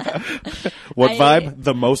 What vibe?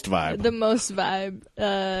 The most vibe. The most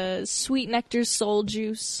vibe. Sweet Nectar Soul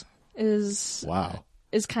Juice is Wow.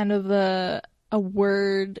 is kind of a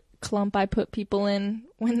word clump I put people in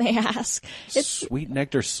when they ask. It's Sweet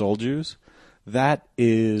Nectar Soul Juice? That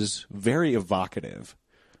is very evocative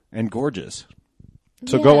and gorgeous.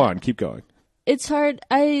 So go on, keep going. it's hard.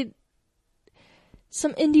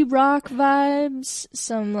 Some indie rock vibes,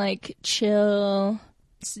 some like chill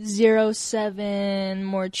 07,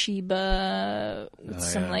 more Chiba, with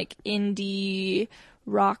some like indie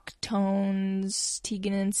rock tones,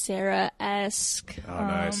 Tegan and Sarah-esque. Oh,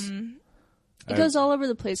 nice. It goes all over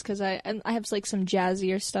the place, because I have like some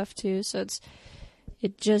jazzier stuff too, so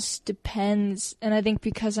it just depends. And I think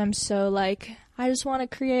because I'm so like, I just want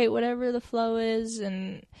to create whatever the flow is,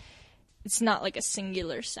 and it's not like a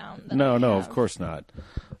singular sound. No, of course not.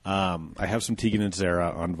 I have some Tegan and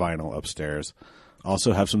Sarah on vinyl upstairs.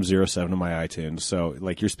 Also have some 07 in my iTunes. So,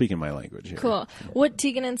 like, you're speaking my language here. Cool. What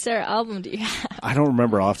Tegan and Sarah album do you have? I don't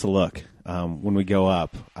remember. I'll have to look when we go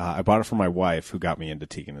up. I bought it for my wife, who got me into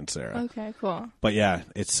Tegan and Sarah. Okay, cool. But yeah,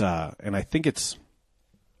 it's and I think it's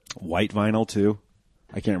white vinyl too.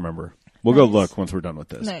 I can't remember. We'll go look once we're done with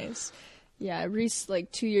this. Nice. Yeah, Reese,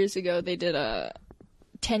 like 2 years ago, they did a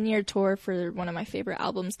 10-year tour for one of my favorite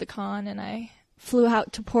albums, The Con, and I flew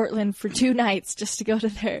out to Portland for 2 nights just to go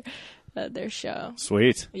to their show.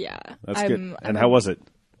 Sweet. Yeah. That's good. And how was it?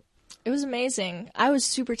 It was amazing. I was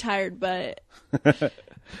super tired, but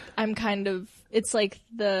I'm kind of, it's like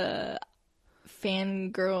the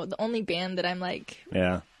fangirl, the only band that I'm like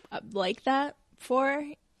that for,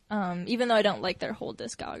 even though I don't like their whole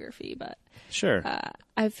discography, but Sure.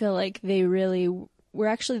 I feel like they really were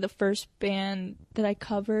actually the first band that I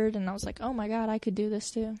covered, and I was like, oh my God, I could do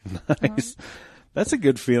this too. Nice. That's a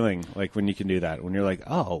good feeling, like when you can do that, when you're like,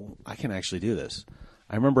 oh, I can actually do this.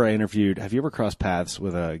 I remember I interviewed, have you ever crossed paths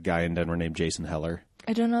with a guy in Denver named Jason Heller?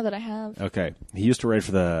 I don't know that I have. Okay. He used to write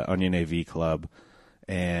for the Onion AV Club,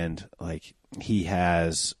 and like he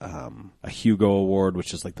has a Hugo Award,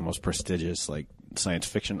 which is like the most prestigious like science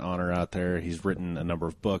fiction honor out there. He's written a number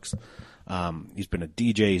of books. He's been a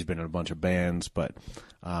DJ. He's been in a bunch of bands, but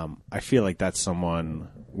I feel like that's someone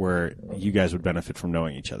where you guys would benefit from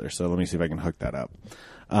knowing each other. So let me see if I can hook that up.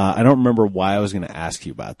 I don't remember why I was going to ask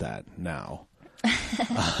you about that now.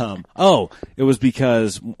 It was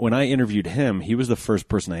because when I interviewed him, he was the first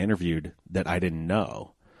person I interviewed that I didn't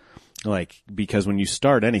know. Like, because when you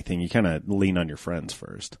start anything, you kind of lean on your friends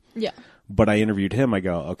first. Yeah. But I interviewed him. I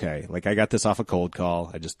go, okay, like I got this off a cold call.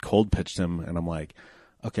 I just cold pitched him and I'm like,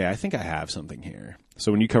 okay, I think I have something here.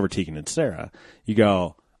 So when you cover Tegan and Sara, you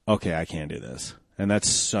go, okay, I can do this. And that's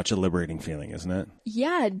such a liberating feeling, isn't it?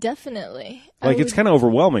 Yeah, definitely. Like it's kind of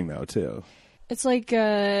overwhelming though, too. It's like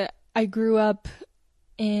I grew up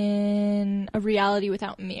in a reality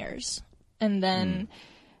without mirrors. And then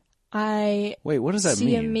I Wait, what does that see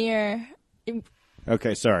mean? a mirror.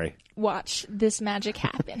 Okay, sorry. Watch this magic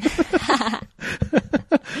happen.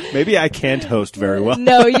 Maybe I can't host very well.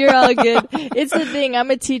 No, you're all good. It's the thing. I'm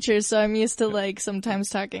a teacher, so I'm used to like sometimes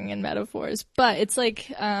talking in metaphors. But it's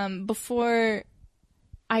like before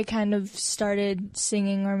I kind of started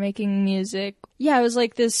singing or making music. Yeah, I was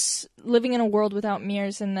like this living in a world without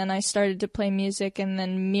mirrors, and then I started to play music, and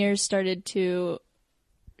then mirrors started to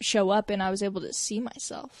show up, and I was able to see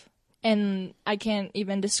myself. And I can't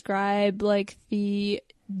even describe like the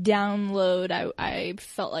download I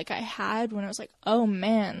felt like I had when I was like, oh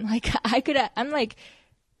man, like I'm like,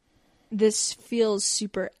 this feels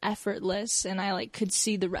super effortless, and I like could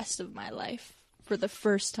see the rest of my life for the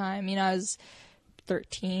first time. You know, I was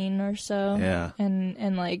 13 or so. Yeah.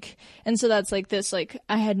 And so that's like this, like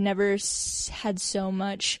I had never had so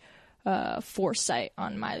much foresight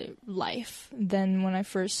on my life than when I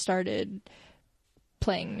first started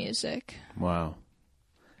playing music. Wow.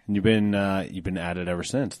 And you've been at it ever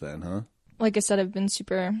since then, huh? Like I said, I've been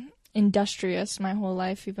super industrious my whole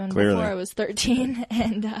life, even Clearly. before I was 13.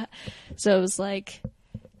 And so it was like,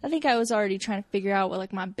 I think I was already trying to figure out what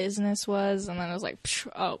like my business was, and then I was like,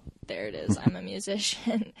 oh, there it is. I'm a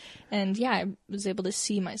musician. And yeah, I was able to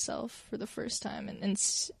see myself for the first time and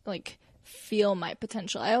like feel my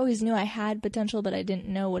potential. I always knew I had potential, but I didn't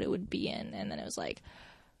know what it would be in. And then it was like,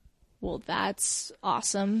 well, that's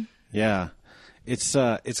awesome. Yeah.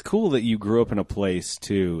 It's cool that you grew up in a place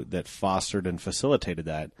too that fostered and facilitated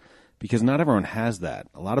that, because not everyone has that.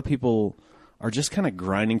 A lot of people are just kind of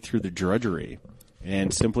grinding through the drudgery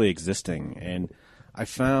and simply existing. And I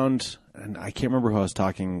found, and I can't remember who I was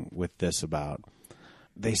talking with this about,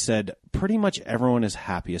 they said pretty much everyone is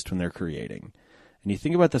happiest when they're creating. And you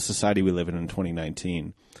think about the society we live in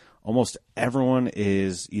 2019, almost everyone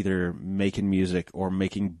is either making music or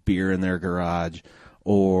making beer in their garage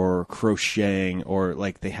or crocheting, or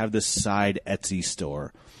like they have this side Etsy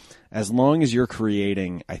store. As long as you're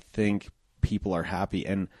creating, I think people are happy.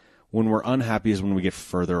 And when we're unhappy is when we get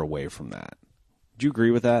further away from that. Do you agree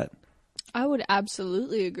with that? I would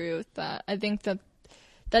absolutely agree with that. I think that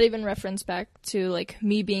even referenced back to like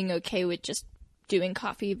me being okay with just doing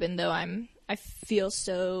coffee, even though I feel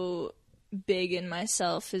so big in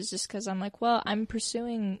myself, is just because I'm like, well, I'm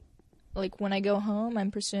pursuing, like when I go home,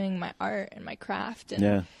 I'm pursuing my art and my craft. And,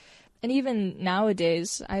 Yeah. And even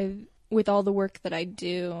nowadays, with all the work that I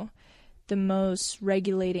do, the most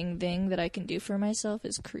regulating thing that I can do for myself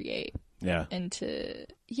is create. Yeah. And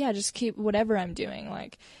just keep whatever I'm doing,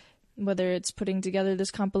 like whether it's putting together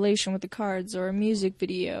this compilation with the cards or a music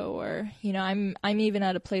video, or, you know, I'm even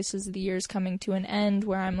at a place as the year's coming to an end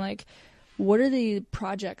where I'm like, what are the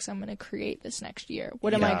projects I'm going to create this next year?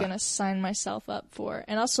 What am I going to sign myself up for?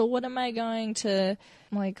 And also, what am I going to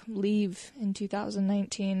like leave in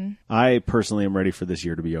 2019? I personally am ready for this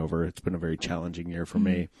year to be over. It's been a very challenging year for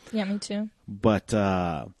me. Yeah, me too. But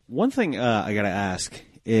one thing I got to ask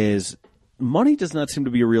is, money does not seem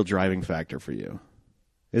to be a real driving factor for you.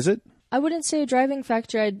 Is it? I wouldn't say a driving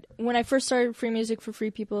factor. When I first started Free Music for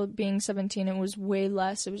Free People, being 17, it was way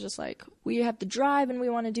less. It was just like, we have to drive and we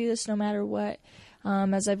want to do this no matter what.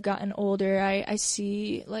 As I've gotten older, I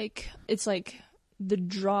see like it's like the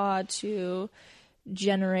draw to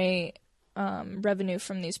generate revenue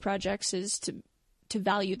from these projects is to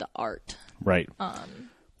value the art. Right.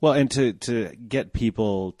 Well, and to get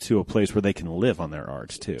people to a place where they can live on their art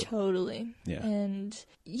too. Totally. Yeah. And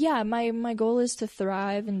yeah, my goal is to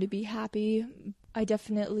thrive and to be happy. I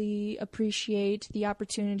definitely appreciate the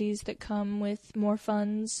opportunities that come with more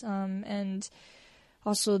funds, and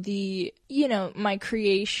also my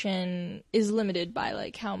creation is limited by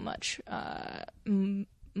like how much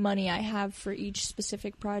money I have for each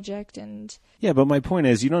specific project. And yeah, but my point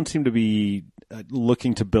is, you don't seem to be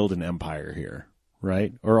looking to build an empire here.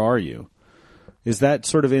 Right? Or are you? Is that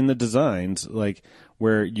sort of in the designs, like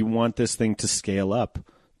where you want this thing to scale up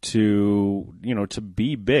to, to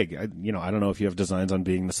be big? I don't know if you have designs on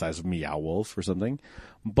being the size of Meow Wolf or something,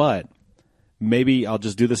 but maybe I'll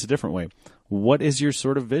just do this a different way. What is your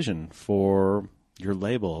sort of vision for your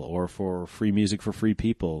label, or for Free Music for Free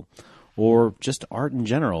People, or just art in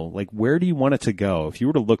general? Like, where do you want it to go? If you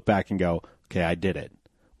were to look back and go, okay, I did it,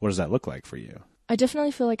 what does that look like for you? I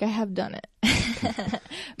definitely feel like I have done it.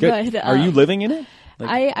 Good. But, Are you living in it?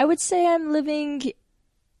 I would say I'm living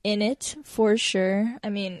in it for sure. I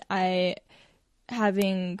mean, being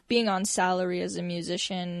on salary as a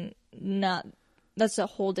musician, that's a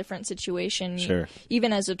whole different situation. Sure.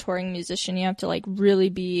 Even as a touring musician, you have to like really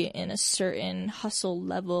be in a certain hustle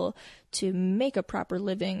level to make a proper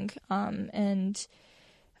living.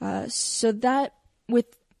 So that with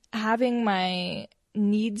having my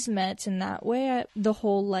needs met in that way, the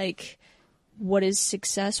whole like, what is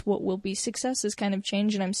success, what will be success has kind of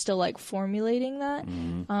changed, and I'm still like formulating that.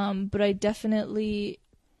 But I definitely,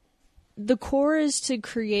 the core is to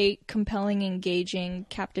create compelling, engaging,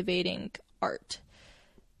 captivating art.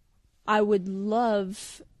 I would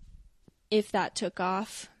love if that took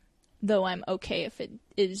off, though I'm okay if it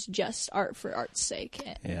is just art for art's sake.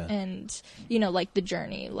 Yeah. And, like the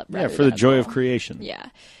journey. Yeah, for the joy of creation. Yeah.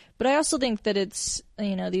 But I also think that it's,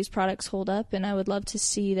 these products hold up, and I would love to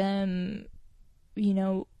see them,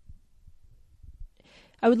 I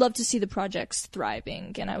would love to see the projects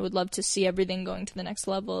thriving, and I would love to see everything going to the next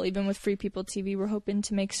level. Even with Free People TV, we're hoping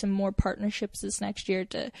to make some more partnerships this next year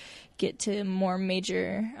to get to more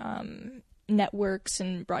major networks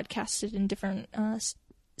and broadcast it in different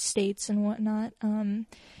states and whatnot. And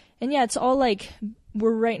yeah, it's all like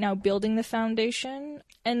we're right now building the foundation,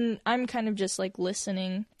 and I'm kind of just like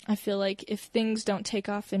listening. I feel like if things don't take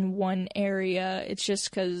off in one area, it's just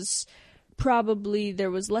because probably there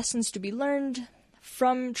was lessons to be learned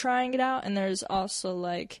from trying it out, and there's also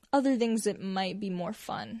like other things that might be more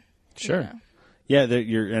fun. Sure. Yeah,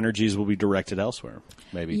 your energies will be directed elsewhere,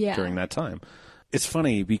 maybe during that time. It's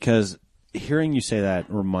funny because hearing you say that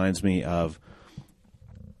reminds me of,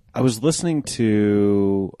 I was listening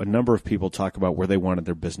to a number of people talk about where they wanted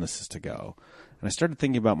their businesses to go. And I started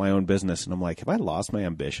thinking about my own business, and I'm like, have I lost my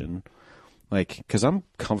ambition? Like, because I'm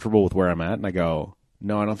comfortable with where I'm at, and I go,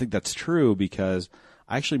 no, I don't think that's true, because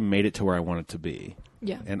I actually made it to where I wanted to be.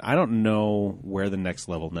 Yeah. And I don't know where the next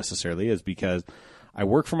level necessarily is, because I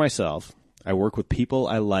work for myself. I work with people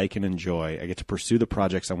I like and enjoy. I get to pursue the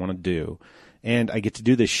projects I want to do. And I get to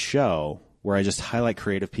do this show where I just highlight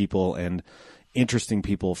creative people and interesting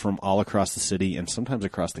people from all across the city and sometimes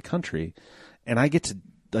across the country. And I get to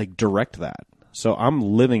like direct that. So I'm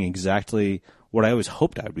living exactly what I always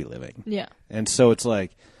hoped I would be living. Yeah. And so it's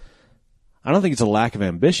like, I don't think it's a lack of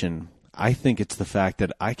ambition. I think it's the fact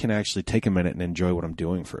that I can actually take a minute and enjoy what I'm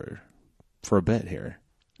doing for a bit here.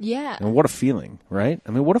 Yeah. And what a feeling, right?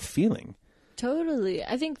 I mean, what a feeling. Totally.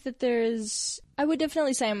 I think that I would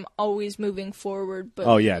definitely say I'm always moving forward, but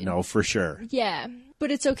oh yeah, no, for sure. Yeah.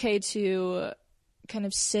 But it's okay to kind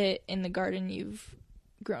of sit in the garden you've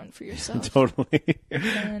grown for yourself. Totally.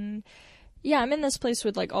 And yeah, I'm in this place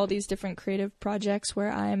with like all these different creative projects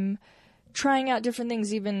where I'm trying out different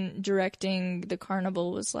things. Even directing the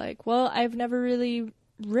carnival was like, well, I've never really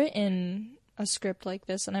written a script like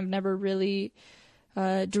this, and I've never really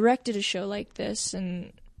directed a show like this,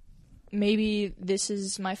 and maybe this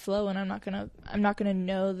is my flow, and I'm not gonna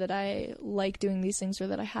know that I like doing these things or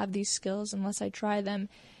that I have these skills unless I try them.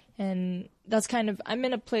 And that's kind of, I'm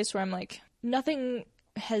in a place where I'm like, nothing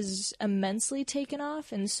has immensely taken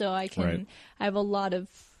off, and so I have a lot of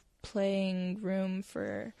playing room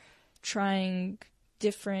for trying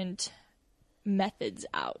different methods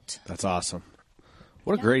out. That's awesome.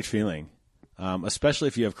 What a great feeling, especially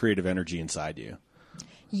if you have creative energy inside you.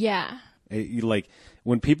 Yeah. You like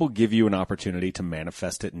when people give you an opportunity to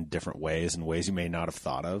manifest it in different ways, in ways you may not have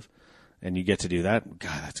thought of, and you get to do that.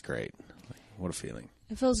 God, that's great. What a feeling.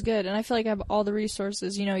 It feels good, and I feel like I have all the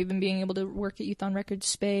resources, even being able to work at Youth on Record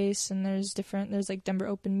Space, and there's like Denver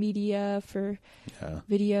Open Media for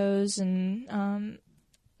videos, and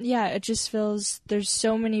it just feels there's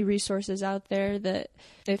so many resources out there that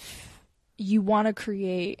if you want to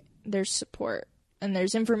create, there's support, and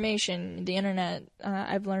there's information, the internet.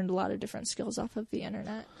 I've learned a lot of different skills off of the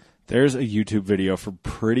internet. There's a YouTube video for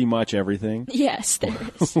pretty much everything. Yes, there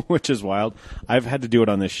is. Which is wild. I've had to do it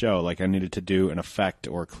on this show. Like I needed to do an effect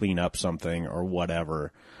or clean up something or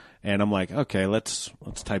whatever. And I'm like, okay, let's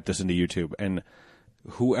type this into YouTube. And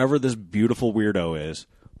whoever this beautiful weirdo is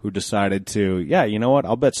who decided to, you know what?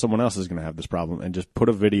 I'll bet someone else is going to have this problem, and just put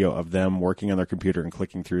a video of them working on their computer and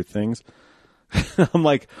clicking through things. I'm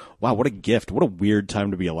like, wow, what a gift. What a weird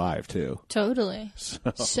time to be alive, too. Totally.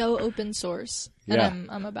 So open source. Yeah. And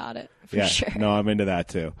I'm about it, for sure. No, I'm into that,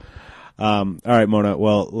 too. All right, Mona.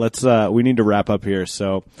 Well, we need to wrap up here.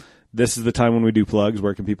 So this is the time when we do plugs.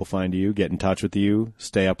 Where can people find you, get in touch with you,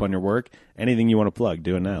 stay up on your work? Anything you want to plug,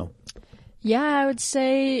 do it now. Yeah, I would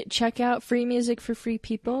say check out Free Music for Free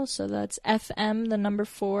People. So that's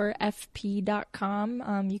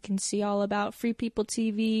FM4FP.com. You can see all about Free People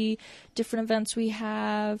TV, different events we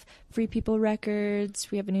have, Free People Records.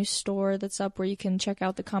 We have a new store that's up where you can check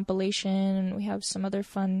out the compilation, and we have some other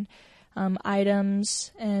fun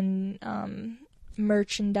items and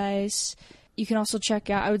merchandise. You can also check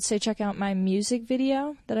out my music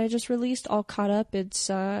video that I just released, All Caught Up. It's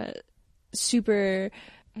super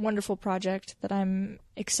wonderful project that I'm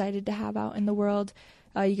excited to have out in the world.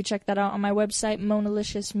 You can check that out on my website,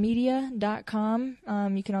 monaliciousmedia.com.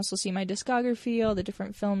 You can also see my discography, all the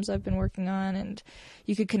different films I've been working on, and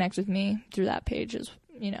you could connect with me through that page, as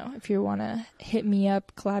if you want to hit me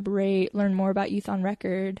up, collaborate, learn more about Youth on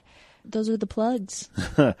Record. Those are the plugs.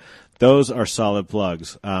 Those are solid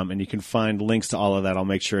plugs. And you can find links to all of that. I'll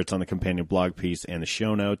make sure it's on the companion blog piece and the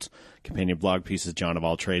show notes. Companion blog piece is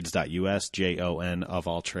jonofalltrades.us,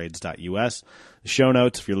 jonofalltrades.us. The show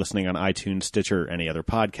notes, if you're listening on iTunes, Stitcher, or any other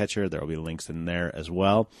podcatcher, there will be links in there as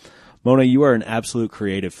well. Mona, you are an absolute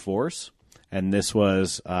creative force, and this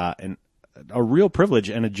was a real privilege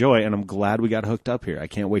and a joy, and I'm glad we got hooked up here. I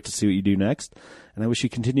can't wait to see what you do next, and I wish you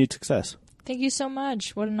continued success. Thank you so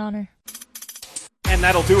much. What an honor. And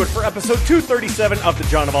that'll do it for episode 237 of the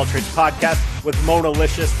John of All Trades podcast with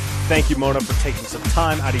Monalicious. Thank you, Mona, for taking some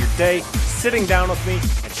time out of your day, sitting down with me,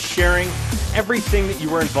 and sharing everything that you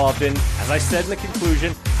were involved in. As I said in the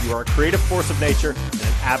conclusion, you are a creative force of nature and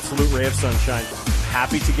an absolute ray of sunshine. I'm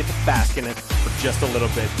happy to get to bask in it for just a little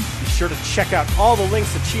bit. Be sure to check out all the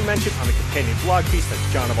links that she mentioned on the companion blog piece. That's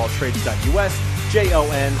jonofalltrades.us,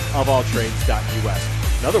 jonofalltrades.us.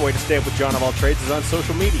 Another way to stay up with John of All Trades is on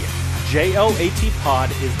social media. JOAT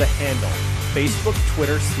Pod is the handle. Facebook,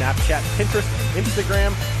 Twitter, Snapchat, Pinterest, and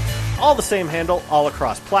Instagram. All the same handle, all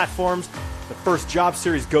across platforms. The first job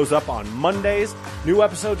series goes up on Mondays. New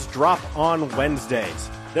episodes drop on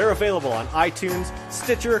Wednesdays. They're available on iTunes,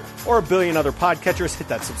 Stitcher, or a billion other podcatchers. Hit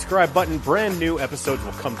that subscribe button. Brand new episodes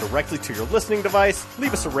will come directly to your listening device.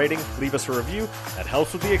 Leave us a rating. Leave us a review. That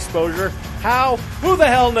helps with the exposure. How? Who the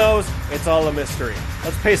hell knows? It's all a mystery.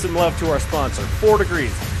 Let's pay some love to our sponsor, 4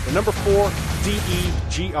 Degrees. The number 4,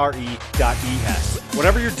 DEGRE.ES.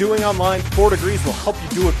 Whatever you're doing online, 4 Degrees will help you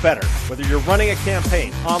do it better. Whether you're running a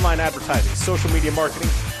campaign, online advertising, social media marketing,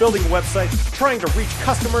 building a website, trying to reach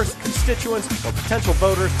customers, constituents, or potential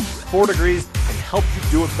voters, 4 Degrees can help you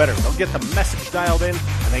do it better. They'll get the message dialed in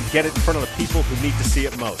and then get it in front of the people who need to see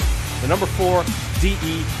it most. The number 4,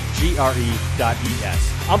 DEGRE.ES.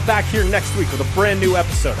 I'm back here next week with a brand new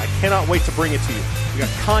episode. I cannot wait to bring it to you. We got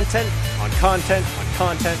content on content on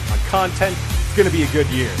content on content. It's going to be a good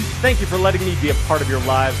year. Thank you for letting me be a part of your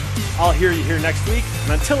lives. I'll hear you here next week.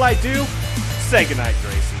 And until I do, say goodnight,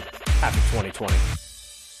 Gracie. Happy 2020.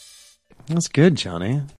 That's good, Johnny.